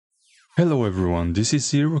Hello everyone, this is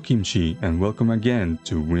Zerokimchi and welcome again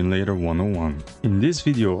to Winlator 101. In this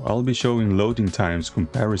video, I'll be showing loading times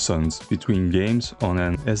comparisons between games on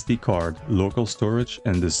an SD card, local storage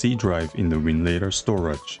and the C drive in the Winlator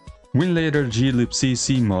storage. Winlator glibc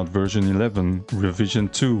Cmod version 11 revision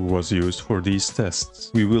 2 was used for these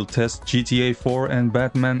tests. We will test GTA 4 and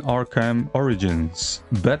Batman Arkham Origins.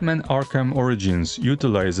 Batman Arkham Origins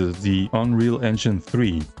utilizes the Unreal Engine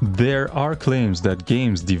 3. There are claims that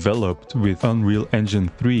games developed with Unreal Engine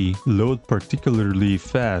 3 load particularly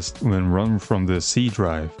fast when run from the C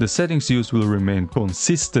drive. The settings used will remain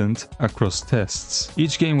consistent across tests.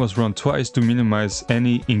 Each game was run twice to minimize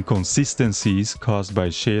any inconsistencies caused by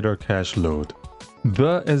shader cache load.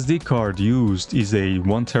 The SD card used is a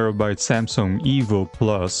 1TB Samsung Evo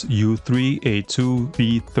Plus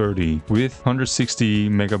U3A2B30 with 160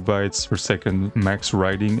 MB per second max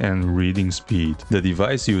writing and reading speed. The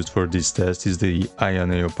device used for this test is the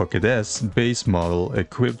Ioneo Pocket S base model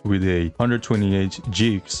equipped with a 128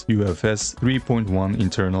 GB UFS 3.1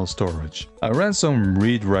 internal storage. I ran some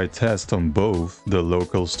read-write tests on both the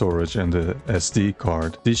local storage and the SD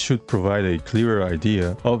card. This should provide a clearer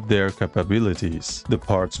idea of their capabilities. The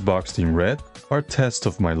parts boxed in red are tests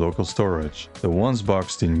of my local storage. The ones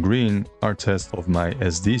boxed in green are tests of my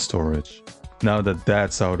SD storage. Now that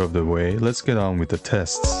that's out of the way, let's get on with the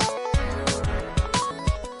tests.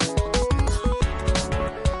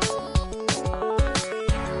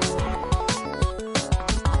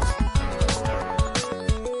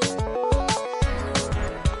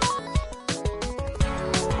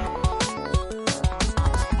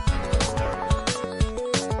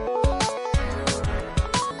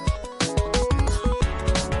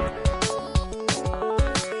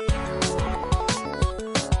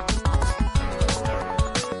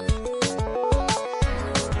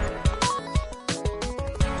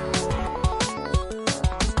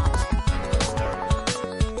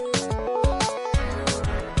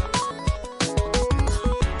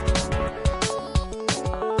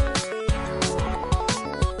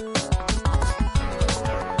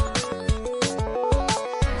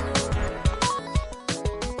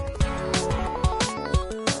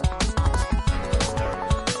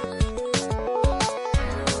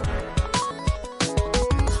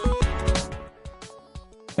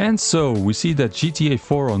 And so we see that GTA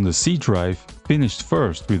 4 on the C drive finished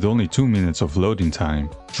first with only 2 minutes of loading time.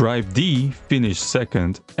 Drive D finished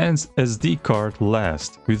second and SD card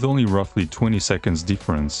last with only roughly 20 seconds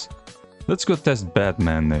difference. Let's go test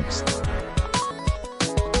Batman next.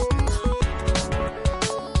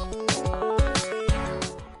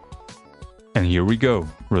 And here we go,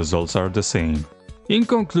 results are the same. In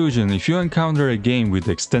conclusion, if you encounter a game with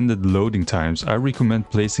extended loading times, I recommend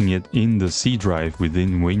placing it in the C drive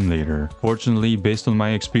within Winlator. Fortunately, based on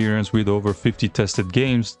my experience with over 50 tested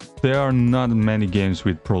games, there are not many games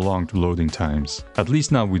with prolonged loading times, at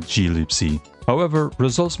least not with glibc. However,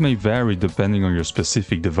 results may vary depending on your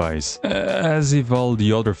specific device, as if all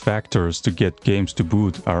the other factors to get games to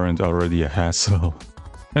boot aren't already a hassle.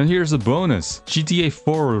 And here's a bonus! GTA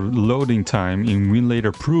 4 loading time in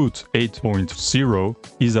Winlator Brute 8.0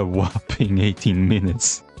 is a whopping 18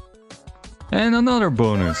 minutes. And another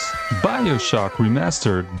bonus! BioShock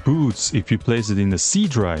Remastered boots if you place it in the C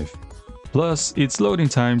drive. Plus, its loading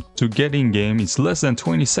time to get in-game is less than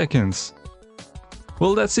 20 seconds.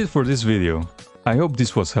 Well, that's it for this video. I hope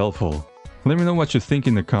this was helpful. Let me know what you think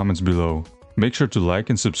in the comments below. Make sure to like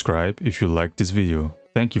and subscribe if you liked this video.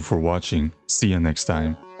 Thank you for watching. See you next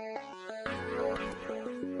time.